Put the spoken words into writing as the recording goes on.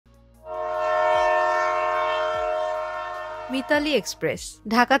Mitali express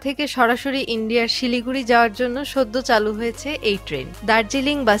Dhaka থেকে সরাসরি ইন্ডিয়ার শিলিগুড়ি যাওয়ার জন্য সদ্য চালু হয়েছে এই ট্রেন।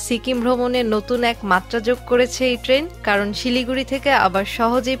 দার্জিলিং বা সিকিম ভ্রমণে নতুন এক মাত্রা যোগ করেছে এই ট্রেন, কারণ শিলিগুড়ি থেকে আবার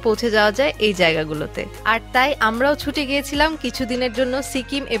সহজেই পৌঁছে যাওয়া যায় এই জায়গাগুলোতে। আর তাই আমরাও ছুটে গিয়েছিলাম কিছুদিনের জন্য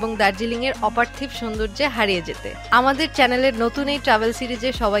সিকিম এবং দার্জিলিং এর অপার্থিব সৌন্দর্যে হারিয়ে যেতে। আমাদের চ্যানেলের নতুন এই ট্রাভেল সিরিজে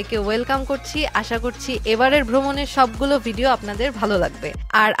সবাইকে ওয়েলকাম করছি। আশা করছি এবারের ভ্রমণের সবগুলো ভিডিও আপনাদের ভালো লাগবে।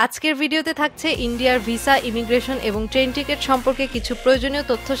 আর আজকের ভিডিওতে থাকছে ইন্ডিয়ার ভিসা, ইমিগ্রেশন এবং ট্রেন টিকিট সম্পর্কে কিছু প্রয়োজনীয়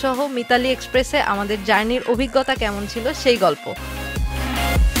তথ্য সহ মিতালি এক্সপ্রেসে আমাদের জার্নির অভিজ্ঞতা কেমন ছিল সেই গল্প।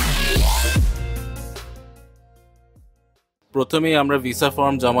 প্রথমেই আমরা ভিসা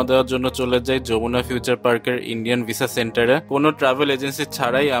ফর্ম জমা দেওয়ার জন্য চলে যাই যমুনা ফিউচার পার্কের ইন্ডিয়ান ভিসা সেন্টারে। কোনো ট্রাভেল এজেন্সি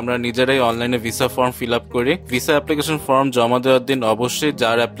ছাড়াই আমরা নিজেরাই অনলাইনে ভিসা ফর্ম ফিল আপ করি। ভিসা অ্যাপ্লিকেশন ফর্ম জমা দেওয়ার দিন অবশ্যই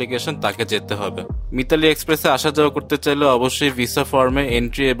যার অ্যাপ্লিকেশন তাকে যেতে হবে। মিতালি এক্সপ্রেসে আসা যাওয়া করতে চাইলে অবশ্যই ভিসা ফর্মে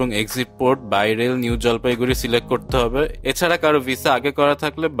এন্ট্রি এবং exit port by rail new Jalpaiguri select করতে হবে। এছাড়া কারো ভিসা আগে করা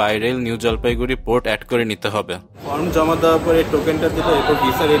থাকলে by rail new Jalpaiguri port add করে নিতে হবে। ফর্ম জমা দেওয়ার পরে টোকেনটা দিলে এরপর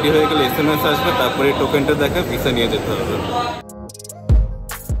ভিসা রেডি হয়ে গেলে SMS আসবে, তারপরে টোকেনটা দেখে ভিসা নিয়ে যেতে হবে।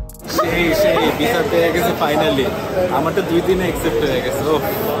 সেই ভিসা পেয়ে গেছে ফাইনালি। আমারটা 2 দিনে অ্যাকসেপ্ট হয়ে গেছে। ও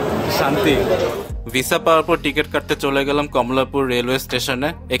শান্তি। ভিসা পাওয়ার পর টিকিট কাটতে চলে গেলাম কমলাপুর রেলওয়ে স্টেশনে।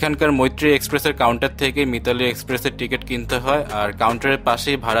 এখানকার মৈত্রী এক্সপ্রেসের কাউন্টার থেকে মিতালি এক্সপ্রেসের টিকিট কিনতে হয়, আর কাউন্টারের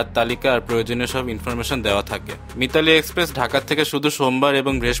পাশেই ভাড়ার তালিকা আর প্রয়োজনীয় সব ইনফরমেশন দেওয়া থাকে। মিতালি এক্সপ্রেস ঢাকা থেকে শুধু সোমবার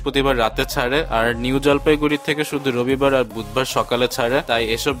এবং বৃহস্পতিবার রাতে ছাড়ে, আর নিউ জলপাইগুড়ি থেকে শুধু রবিবার আর বুধবার সকালে ছাড়ে। তাই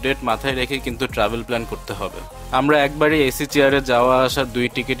এসব ডেট মাথায় রেখে কিন্তু ট্রাভেল প্ল্যান করতে হবে। আমরা একবারই এসি চেয়ারে যাওয়া আসার 2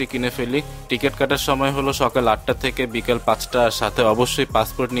 টিকিটই কিনে ফেলি। টিকিট কাটার সময় হলো সকাল 8টা থেকে বিকাল 5টা, আর সাথে অবশ্যই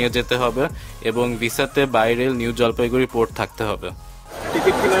পাসপোর্ট নিয়ে যেতে হবে এবং ভিসাতে by rail new Jalpaiguri port থাকতে হবে।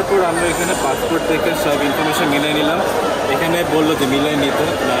 টিকিট কেনার পর আমরা এখানে পাসপোর্ট দেখে সব ইনফরমেশন মিলাই নিলাম। এখানে বললো যে মিলাই নিতে,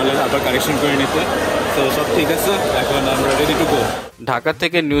 নাহলে আবার কারেকশন করে নিতে। তো সব ঠিক আছে, এখন আমরা রেডি টু গো। ঢাকা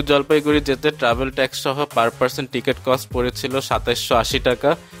থেকে নিউ জলপাইগুড়ি যেতে ট্রাভেল ট্যাক্স সহ পার পার্সন টিকিট কস্ট পড়েছিল 2780 টাকা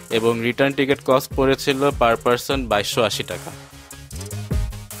এবং রিটার্ন টিকিট কস্ট পড়েছিল পার পার্সন 2280 টাকা।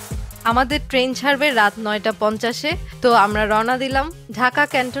 আমাদের ট্রেন ছাড়বে রাত 9:50-এ, তো আমরা রওনা দিলাম। ঢাকা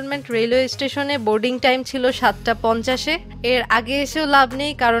ক্যান্টনমেন্ট রেলওয়ে স্টেশনে বোর্ডিং টাইম ছিল 7:50-এ। এর আগে এসেও লাভ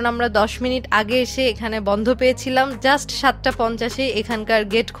নেই, কারণ আমরা 10 মিনিট আগে এসে এখানে বন্ধ পেয়েছিলাম। জাস্ট 7:50-এ এখানকার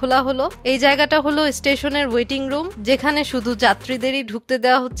গেট খোলা হলো। এই জায়গাটা হলো স্টেশনের ওয়েটিং রুম, যেখানে শুধু যাত্রীদেরই ঢুকতে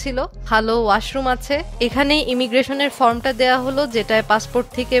দেওয়া হচ্ছিল। ভালো ওয়াশরুম আছে। এখানেই ইমিগ্রেশনের ফর্মটা দেওয়া হলো, যেটায় পাসপোর্ট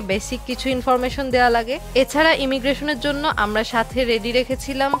থেকে বেসিক কিছু ইনফরমেশন দেওয়া লাগে। এছাড়া ইমিগ্রেশনের জন্য আমরা সাথে রেডি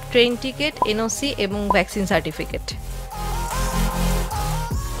রেখেছিলাম ট্রেন টিকিট, NOC এবং ভ্যাকসিন সার্টিফিকেট।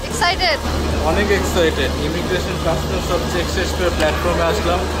 এক্সাইটেড, অনেক এক্সাইটেড। ইমিগ্রেশন কাস্টম সব চেক শেষ করে প্ল্যাটফর্মে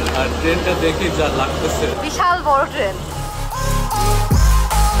আসলাম, আর ট্রেনটা দেখি যা লাগতেছে। বিশাল বড় ট্রেন।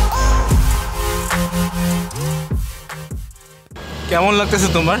 কেমন লাগতেছে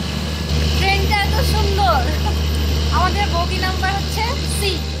তোমার? ট্রেনটা এত সুন্দর। আমাদের বগি নাম্বার হচ্ছে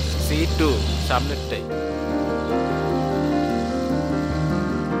C2, সামনেরটাই।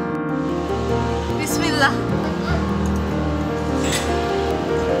 বিসমিল্লাহ।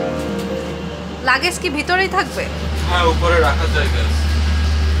 লাগেজ কি ভিতরেই থাকবে? হ্যাঁ, উপরে রাখার জায়গা আছে।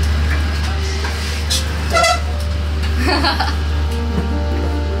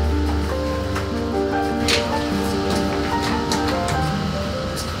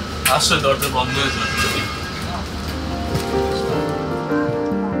 আসলে দরজা বন্ধ হয়ে যাবে।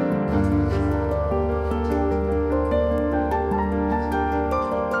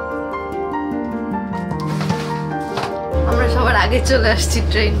 আমরা সবার আগে চলে আসছি,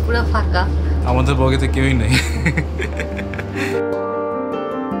 ট্রেন পুরো ফাঁকা। আমাদের বগিতে কেউই নেই।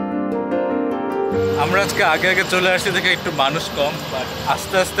 আমরা আজকে আগে আগে চলে আসছি দেখে একটু মানুষ কম, বাট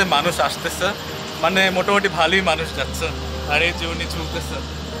আস্তে আস্তে মানুষ আসতেছে। মানে মোটামুটি ভালোই মানুষ যাচ্ছে। আর এই যে উনি চলতেছে,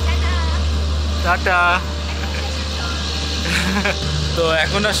 টাটা। তো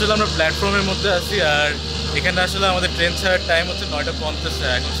এখন আসলে আমরা প্ল্যাটফর্মের মধ্যে আছি, আর এখানে আসলে আমাদের ট্রেন ছাড়ার টাইম হচ্ছে 9:50,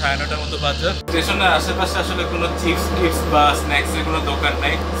 এখন 9:30 মতো বাজে। স্টেশনের আশেপাশে আসলে কোনো চিপস বা স্ন্যাক্স এর কোনো দোকান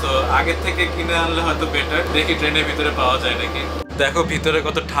নাই, তো আগের থেকে কিনে আনলে হয়তো বেটার। দেখি ট্রেনের ভিতরে পাওয়া যায় নাকি। দেখো ভিতরে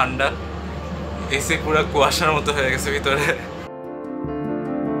কত ঠান্ডা, এসি পুরো কুয়াশার মতো হয়ে গেছে ভিতরে।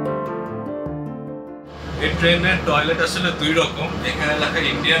 এই ট্রেনের টয়লেট আসলে 2 রকম। এখানে লেখা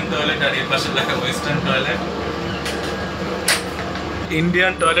ইন্ডিয়ান টয়লেট আর এর পাশে লেখা ওয়েস্টার্ন টয়লেট।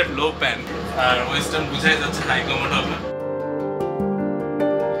 ইন্ডিয়ান টয়লেট লো প্যান, আর ওয়েস্টার্ন বুঝাই যাচ্ছে হাই কমোড হবে।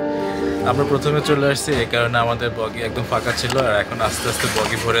 আমরা প্রথমে চলে আসছি এই কারণে আমাদের বগি একদম ফাঁকা ছিল, আর এখন আস্তে আস্তে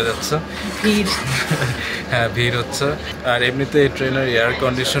বগি ভরে যাচ্ছে, ভিড়। হ্যাঁ ভিড় হচ্ছে। আর এমনিতে এই ট্রেনের এয়ার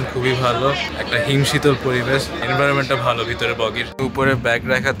কন্ডিশন খুবই ভালো, একটা হিমশীতল পরিবেশ, এনভায়রনমেন্টটা ভালো ভিতরে বগির। উপরে ব্যাগ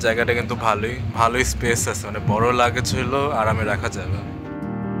রাখার জায়গাটা কিন্তু ভালোই স্পেস আছে, মানে বড় লাগেজ হইলেও আরামে রাখা যাবে।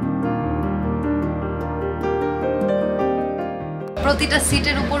 প্রতিটা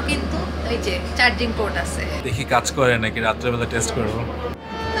সিটের উপর কিন্তু এই যে চার্জিং পোর্ট আছে। দেখি কাজ করে নাকি, রাত্রেবেলা টেস্ট করবো।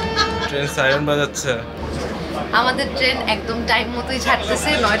 ট্রেন সাইরেন বাজাচ্ছে। আমাদের ট্রেন একদম টাইম মতোই ছাড়তেছে,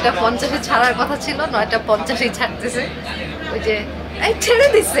 9:50-এ ছাড়ার কথা ছিল, 9:50-এই ছাড়তেছে। ওই যে এই ছেড়ে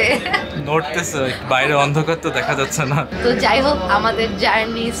দিছে, নড়তেছে, বাইরে অন্ধকার তো দেখা যাচ্ছে না। তো যাই হোক, আমাদের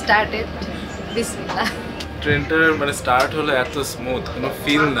জার্নি স্টার্টেড। বিসমিল্লাহ। ট্রেনটার মানে স্টার্ট হলো এত স্মুথ, কোনো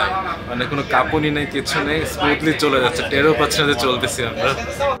ফিল নাই, মানে কোনো কাঁপুনি নেই, কিছু নেই, স্মুথলি চলে যাচ্ছে, টেরও পাচ্ছি না যে চলতেছি আমরা।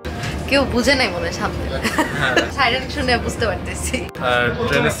 কেউ বুঝে নাই মনে সামনে, সাইরেন শুনে বুঝতে পারতেছি। আর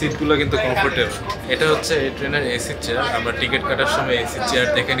ট্রেনের সিটগুলো কিন্তু কমফোর্টেবল। এটা হচ্ছে এই ট্রেনের এসি চেয়ার, আমরা টিকিট কাটার সময় এসি চেয়ার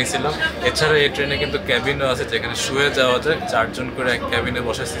দেখে নিয়েছিলাম। এছাড়া এই ট্রেনে কিন্তু ক্যাবিনও আছে, যেখানে শুয়ে যাওয়া যায়, 4 জন করে এক ক্যাবিনে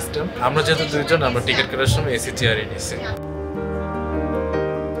বসার সিস্টেম। আমরা যেহেতু 2 জন, আমরা টিকিট কাটার সময় এসি চেয়ারই নিয়েছি।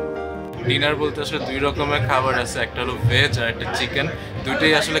 ডিনার বলতে আসলে 2 রকমের খাবার আছে, একটা হলো ভেজ আর একটা চিকেন।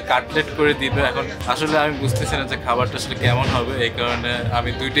 দুটোই আসলে কাটলেট করে দিবে। এখন আসলে আমি বুঝতেছি না যে খাবারটা আসলে কেমন হবে, এই কারণে আমি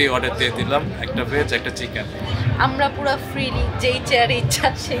দুইটাই অর্ডার দিয়ে দিলাম, একটা ভেজ একটা চিকেন। আমরা পুরো ফ্রিলি যেই চেয়ারে ইচ্ছা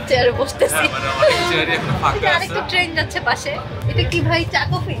সেই চেয়ারে বসতেছি। মানে অনেক চেয়ারই এখন ফাঁকা আছে। আরেকটা ট্রেন যাচ্ছে পাশে। এটা কি ভাই, চা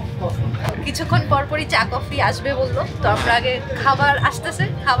কফি? কিছুক্ষণ পর পরই চা কফি আসবে বললো, তো আমরা আগে খাবার আসতেছে,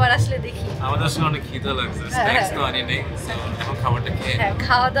 খাবার আসলে দেখি। আমাদের আসলে অনেক খিদে লাগছে, স্ন্যাক্স তো আনি নেই, এখন খাবারটা খেয়ে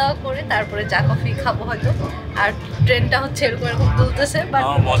খাওয়া দাওয়া করে তারপরে চা কফি খাবো হয়তো। আর ট্রেনটা হচ্ছে এরকম দুলতেছে, বাট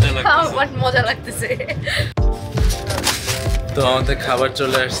মজা লাগতেছে। তো আমাদের খাবার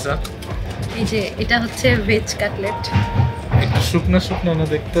চলে আসছে। এই যে এটা হচ্ছে ভেজ কাটলেট, একটু শুকনো শুকনো না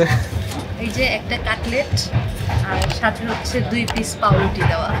দেখতে। এই যে একটা কাটলেট, আর সাথে হচ্ছে 2 পিস পাউরুটি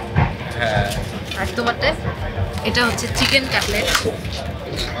দেওয়া। হ্যাঁ, আর তোমারটা? এটা হচ্ছে চিকেন কাটলেট।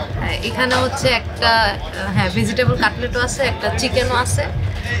 এখানে হচ্ছে একটা ভেজিটেবল কাটলেটও আছে, একটা চিকেনও আছে,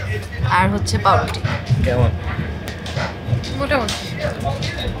 আর হচ্ছে পাউরুটি। কেমন? মোটামুটি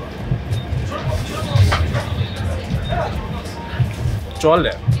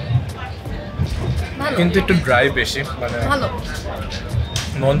চলে, কিন্তু একটু ড্রাই বেশি, মানে ভালো।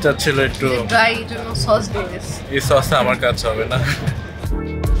 মন চাচ্ছিল একটু ড্রাই, জন্য সস দিয়ে দিস। এই সসটা আমার কাছে হবে না।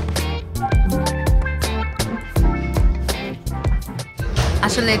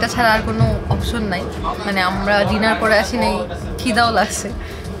 আসলে এটা ছাড়া আর কোনো অপশন নাই, মানে আমরা ডিনার করে আসি নাই, খিদাও লাগছে,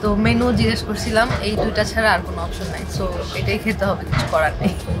 তো মেনু জিজ্ঞেস করছিলাম, এই দুইটা ছাড়া আর কোনো অপশন নাই, সো এটাই খেতে হবে, কিছু করার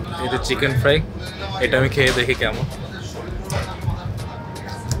নেই। এই যে চিকেন ফ্রাই, এটা আমি খেয়ে দেখি কেমন।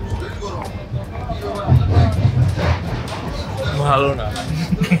 ভালো না।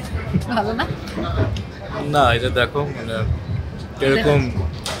 ভালো না? না, এটা দেখো মানে এরকম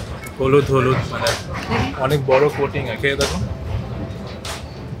হলুদ হলুদ, মানে অনেক বড় কোটিং, খেয়ে দেখো।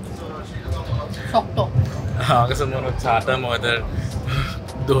 শক্ত। আমার কাছে মনে হচ্ছে আটা ময়দার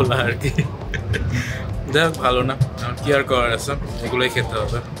দোলা আর কি। যাই হোক, ভালো না, কি আর করার আছে, এগুলোই খেতে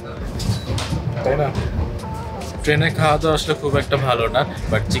হবে, তাই না? ট্রেনে খাওয়া দাওয়া আসলে খুব একটা ভালো না,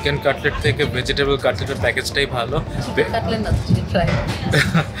 বাট চিকেন কাটলেট থেকে ভেজিটেবল কাটলেটের প্যাকেজটাই ভালো।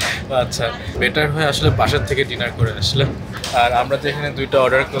 আচ্ছা, বেটার হয় আসলে বাসার থেকে ডিনার করে আসলে। আর আমরা যেখানে 2টা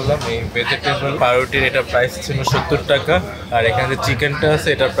অর্ডার করলাম, এই ভেজিটেবল পাউরুটির এটা প্রাইস ছিল 70 টাকা, আর এখানে যে চিকেনটা আছে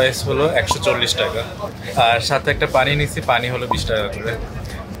এটার প্রাইস হলো 140 টাকা। আর সাথে একটা পানি নিছি, পানি হলো 20 টাকা করে,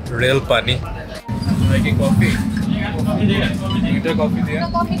 রেল পানি। কি কফি? কফি দিয়ে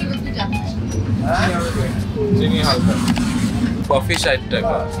চিনি হালকা। কফি 60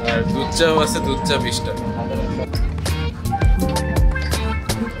 টাকা, আর দুধ চাও আছে, দুধ চা 20 টাকা।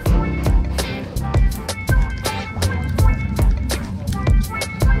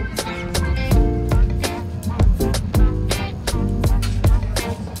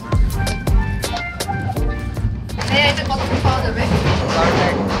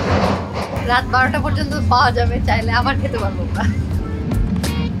 রাত 12টা পর্যন্ত পাওয়া যাবে, চাইলে আবার খেতে পারবো না।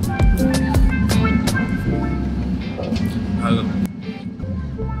 ভালো।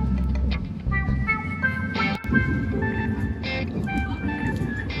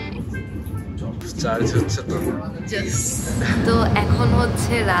 চার্জ হচ্ছে তো। তো এখন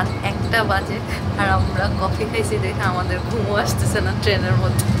হচ্ছে রাত 1টা বাজে, আর আমরা কফি খাইছি দেখে আমাদের ঘুমও আসতেছে না ট্রেনের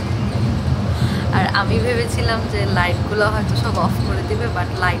মধ্যে। আর আমি ভেবেছিলাম যে লাইটগুলো হয়তো সব অফ করে দিবে, বাট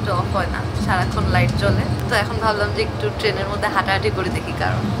লাইটও অফ হয় না, সারাক্ষণ লাইট জ্বলে। তো এখন ভাবলাম যে একটু ট্রেনের মধ্যে হাঁটাহাঁটি করে দেখি,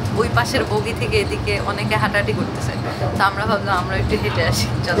 কারণ ওই পাশের বগি থেকে এদিকে অনেকে হাঁটাহাঁটি করতেছে, তো আমরা ভাবলাম আমরা একটু হেঁটে আসি।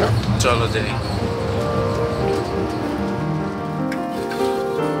 চলো চলো যাই।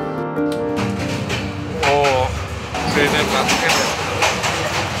 ট্রেনের কাছ থেকে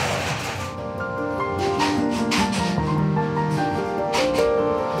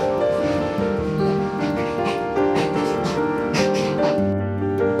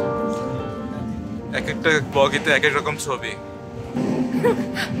এক একটা বগিতে এক এক রকম ছবি।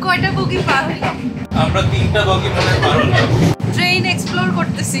 কয়টা বগি পার হইলাম? আমরা 3টা বগি মানে পার হলাম। ট্রেন এক্সপ্লোর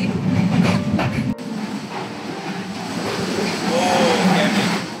করতেছি।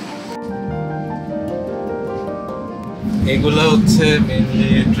 এগুলা হচ্ছে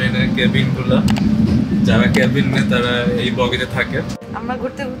মেইনলি ট্রেনের কেবিন গুলা, যারা কেবিন নেয় তারা এই বগিতে থাকে। আমরা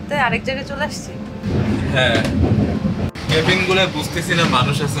ঘুরতে ঘুরতে আরেক জায়গায় চলে আসছি। হ্যাঁ, কেবিন গুলা বুঝতেছি না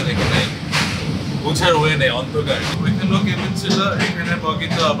মানুষ আছে নাকি নাই, বুঝার ওয়ে নেই, অন্ধকার। ওইখানেও কেবিন ছিল, এখানে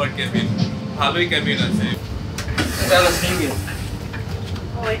বগিতেও আবার কেবিন, ভালোই কেবিন আছে।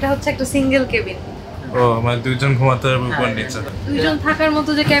 ও, এটা হচ্ছে একটা সিঙ্গেল কেবিন। ও মানে দুইজন ঘুমাতে পারবে উপর নিচে। দুইজন থাকার মতো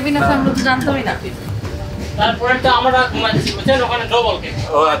যে কেবিন আছে আমরা তো জানতামই না। তারপরেটা আমরা ঘুমাচ্ছি, বুঝছেন, ওখানে ডবল কেবিন।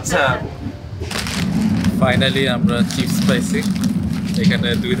 ও আচ্ছা, ফাইনালি আমরা চিপস পাইছি। এখানে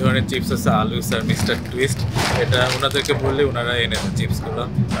 2 ধরনের চিপস আছে, আলু আর মিস্টার টুইস্ট। এটা ওনাদেরকে বললে ওনারা এনেছে চিপসগুলো,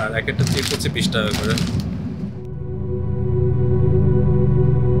 আর এক একটা চিপস হচ্ছে 20 টাকা করে।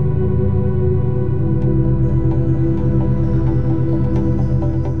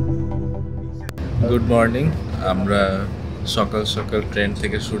 Good morning. আমরা সকাল সকাল ট্রেন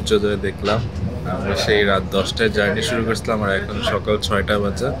থেকে সূর্যোদয় দেখলাম। আমরা সেই রাত 10টায় জার্নি শুরু করেছিলাম, আর এখন সকাল 6টা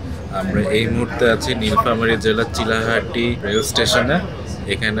বাজে। আমরা এই মুহূর্তে আছি নীলফামারী জেলার চিলাহাটি রেল স্টেশনে।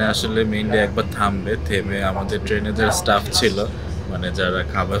 এখানে আসলে মেইনলি একবার থামবে, থেমে আমাদের ট্রেনে যারা স্টাফ ছিল, মানে যারা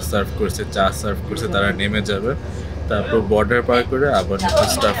খাবার সার্ভ করছে, চা সার্ভ করছে, তারা নেমে যাবে। তারপর বর্ডার পার করে আবার নতুন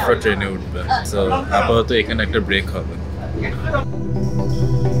স্টাফরা ট্রেনে উঠবে। সো আপাতত এখানে একটা ব্রেক হবে।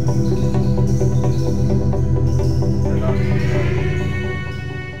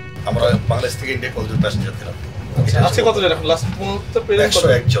 আমরা বাংলাদেশ থেকে ইন্ডিয়া কতজন প্যাসেঞ্জার ছিলাম? আজকে কতজন এখন লাস্ট মুহূর্তে পেরে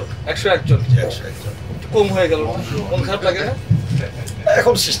 101 জন। 101 জন 101 জন কম হয়ে গেল, মন খারাপ লাগে না?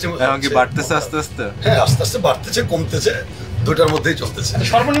 এখন সিস্টেম এখন কি বাড়তেছে আস্তে আস্তে? হ্যাঁ, আস্তে আস্তে বাড়তেছে, কমতেছে, দুটার মধ্যেই চলতেছে।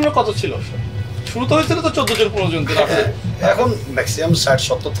 সর্বনিম্ন কত ছিল? শুরু তো হয়েছিল তো 14 জন 15 জন ছিল। এখন ম্যাক্সিমাম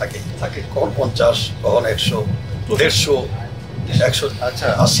 60-70 থাকে, কখন 50, কখন 100, 150, 100, আচ্ছা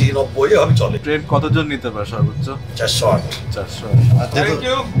 80, 90 এভাবে চলে। ট্রেন কতজন নিতে পারে সর্বোচ্চ? 408। 400। Thank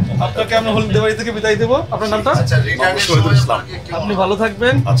you. আপনাকে আমরা হলদে বাড়ি থেকে বিদায় দেব। আপনার নামটা? শহীদুল ইসলাম। আপনি ভালো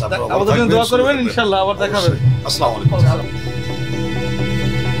থাকবেন, আচ্ছা, আমাদের জন্য দোয়া করবেন, ইনশাআল্লাহ আবার দেখা হবে। আসসালামু আলাইকুম।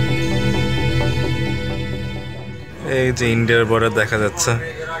 এই যে ইন্ডিয়ার বর্ডার দেখা যাচ্ছে।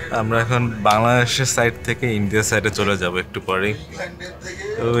 আমরা এখন বাংলাদেশের সাইড থেকে ইন্ডিয়ার সাইডে চলে যাব একটু পরেই।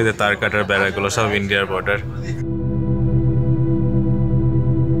 ওই যে তার কাটার বেড়াগুলো সব ইন্ডিয়ার বর্ডার।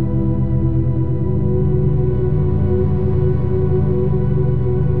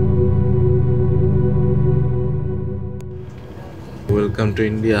 Welcome to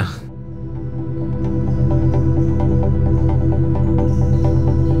India.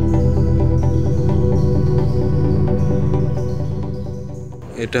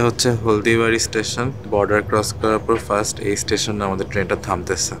 এটা হচ্ছে হলদিবাড়ি স্টেশন। বর্ডার ক্রস করার পর ফার্স্ট এই স্টেশনে আমাদের ট্রেনটা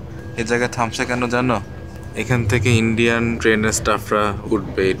থামতেছে। এই জায়গায় থামছে কেন জানো? এখান থেকে ইন্ডিয়ান ট্রেনের স্টাফরা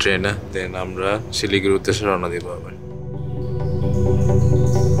উঠবে এই ট্রেনে, দেন আমরা শিলিগুড়ির উদ্দেশ্যে রওনা দিব আবার।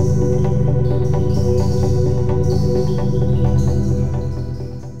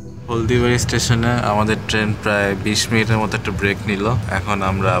 হলদিবাড়ি স্টেশনে আমাদের ট্রেন প্রায় 20 মিনিটের মতো একটা ব্রেক নিল। এখন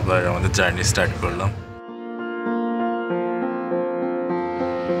আমরা আবার আমাদের জার্নি স্টার্ট করলাম।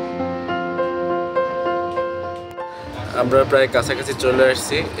 আমরা প্রায় কাছাকাছি চলে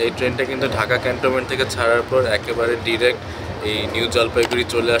আসছি। এই ট্রেনটা কিন্তু ঢাকা ক্যান্টনমেন্ট থেকে ছাড়ার পর একেবারে ডিরেক্ট এই নিউ জলপাইগুড়ি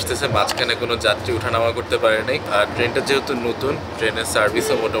চলে আসতেছে। মাঝখানে কোনো যাত্রী ওঠানামা করতে পারে নাই। আর ট্রেনটা যেহেতু নতুন, ট্রেনের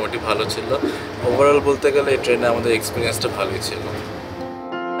সার্ভিসও মোটামুটি ভালো ছিল। ওভারঅল বলতে গেলে এই ট্রেনে আমাদের এক্সপিরিয়েন্সটা ভালোই ছিল।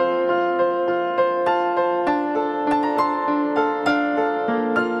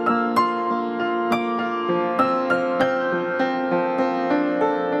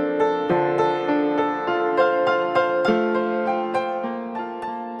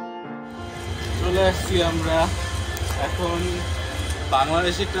 চলে আসছি আমরা। এখন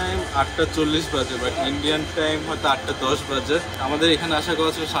বাংলাদেশি টাইম 8:40 বাজে, বাট ইন্ডিয়ান টাইম হয়তো 8:10 বাজে। আমাদের এখানে আসা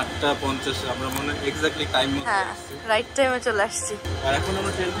কথা ছিল 7:50। আমরা মনে হয় এক্স্যাক্টলি টাইম মতো আসছি, রাইট টাইমে চলে আসছি। আর এখন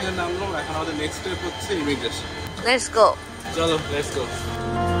আমরা ট্রেন থেকে নামলাম। এখন আমাদের নেক্সট স্টেপ হচ্ছে ইমিগ্রেশন। Let's go. চলো, লেটস গো।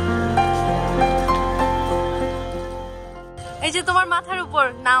 এই যে তোমার মাথার উপর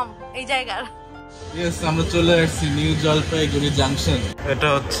নাম এই জায়গার। ইয়েস, আমরা চলে আসছি নিউ জলপাইগুড়ি জাংশন। এটা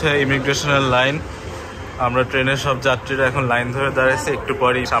হচ্ছে ইমিগ্রেশনের লাইন। আমরা ট্রেনের সব যাত্রীরা এখন লাইন ধরে দাঁড়াইছি, একটু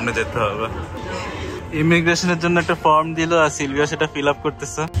পরেই সামনে যেতে হবে। ইমিগ্রেশনের জন্য একটা ফর্ম দিল আর সিলভিয়া সেটা ফিল আপ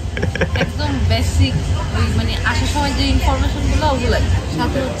করতেছে। একদম বেসিক ওই মানে আসার সময় যে ইনফরমেশনগুলো ওগুলাই,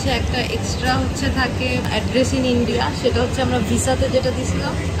 সাথে হচ্ছে একটা এক্সট্রা হচ্ছে থাকে অ্যাড্রেস ইন ইন্ডিয়া, সেটা হচ্ছে আমরা ভিসাতে যেটা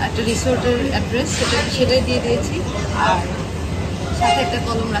দিয়েছিলাম একটা রিসোর্টের অ্যাড্রেস, সেটাই দিয়ে দিয়েছি। আর সাথে একটা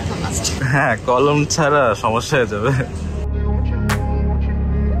কলম রাখা মাস্ট। হ্যাঁ, কলম ছাড়া সমস্যা হয়ে যাবে।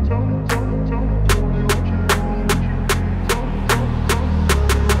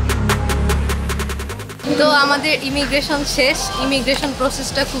 তো আমাদের ইমিগ্রেশন শেষ। ইমিগ্রেশন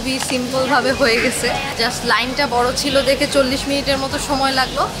প্রসেসটা খুবই সিম্পলভাবে হয়ে গেছে। জাস্ট লাইনটা বড় ছিল দেখে 40 মিনিটের মতো সময়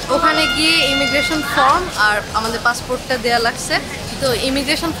লাগলো। ওখানে গিয়ে ইমিগ্রেশন ফর্ম আর আমাদের পাসপোর্টটা দেয়া লাগছে। তো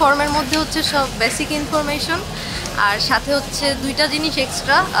ইমিগ্রেশন ফর্মের মধ্যে হচ্ছে সব বেসিক ইনফরমেশন, আর সাথে হচ্ছে দুইটা জিনিস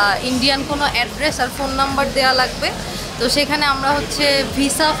এক্সট্রা, ইন্ডিয়ান কোনো অ্যাড্রেস আর ফোন নাম্বার দেয়া লাগবে। তো সেখানে আমরা হচ্ছে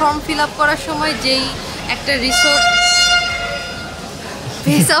ভিসা ফর্ম ফিল আপ করার সময় যেই একটা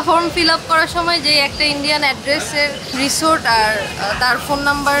ভিসা ফর্ম ফিল আপ করার সময় যে একটা ইন্ডিয়ান অ্যাড্রেসের রিসোর্ট আর তার ফোন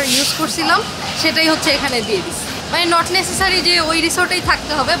নাম্বার ইউজ করছিলাম, সেটাই হচ্ছে এখানে দিয়ে দিচ্ছি। মানে নট নেসেসারি যে ওই রিসোর্টেই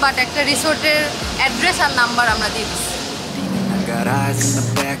থাকতে হবে, বাট একটা রিসোর্টের অ্যাড্রেস আর নাম্বার আমরা দিয়ে দিচ্ছি।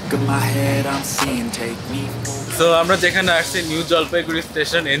 তো আমরা যেখানে আসছি নিউ জলপাইগুড়ি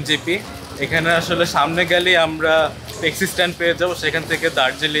স্টেশন NJP, এখানে আসলে সামনে গেলেই আমরা ট্যাক্সি স্ট্যান্ড পেয়ে যাবো। সেখান থেকে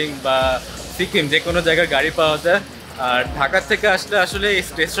দার্জিলিং বা সিকিম যে কোনো জায়গায় গাড়ি পাওয়া যায়। আর ঢাকা থেকে আসলে আসলে এই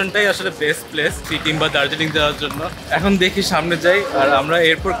স্টেশনটাই আসলে বেস্ট প্লেস সিকিম বা দার্জিলিং যাওয়ার জন্য। এখন দেখি সামনে যাই। আর আমরা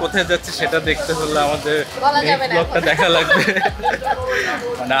এরপর কোথায় যাচ্ছি সেটা দেখতে হলে আমাদের ব্লগটা দেখা লাগবে।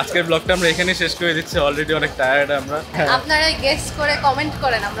 মানে আজকের ব্লগটা আমরা এখানেই শেষ করে দিচ্ছি, অলরেডি অনেক টায়ার্ড আমরা। আপনারা গেস করে কমেন্ট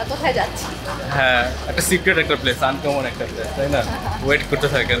করেন আমরা কোথায় যাচ্ছি। হ্যাঁ, একটা সিক্রেট একটা প্লেস, আনকমন একটা প্লেস, তাই না? ওয়েট করতে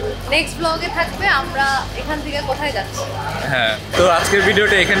থাকেন, নেক্সট ব্লগে থাকবে আমরা এখান থেকে কোথায় যাচ্ছি। হ্যাঁ, তো আজকের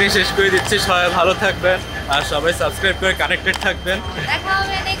ভিডিওটা এখানেই শেষ করে দিচ্ছি। সবাই ভালো থাকবেন আর সবাই সাবস্ক্রাইব করে কানেক্টেড থাকবেন। দেখা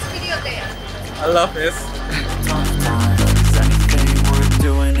হবে নেক্সট ভিডিওতে। আল্লাহ হাফেজ।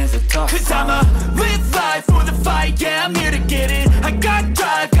 Cause I'ma live life for the fight, yeah, I'm here to get it. I got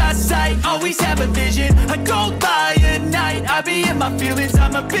drive, got sight, always have a vision. I go by at night, I be in my feelings.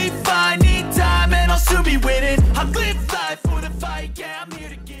 I'ma be fine, need time, and I'll soon be winning. I live life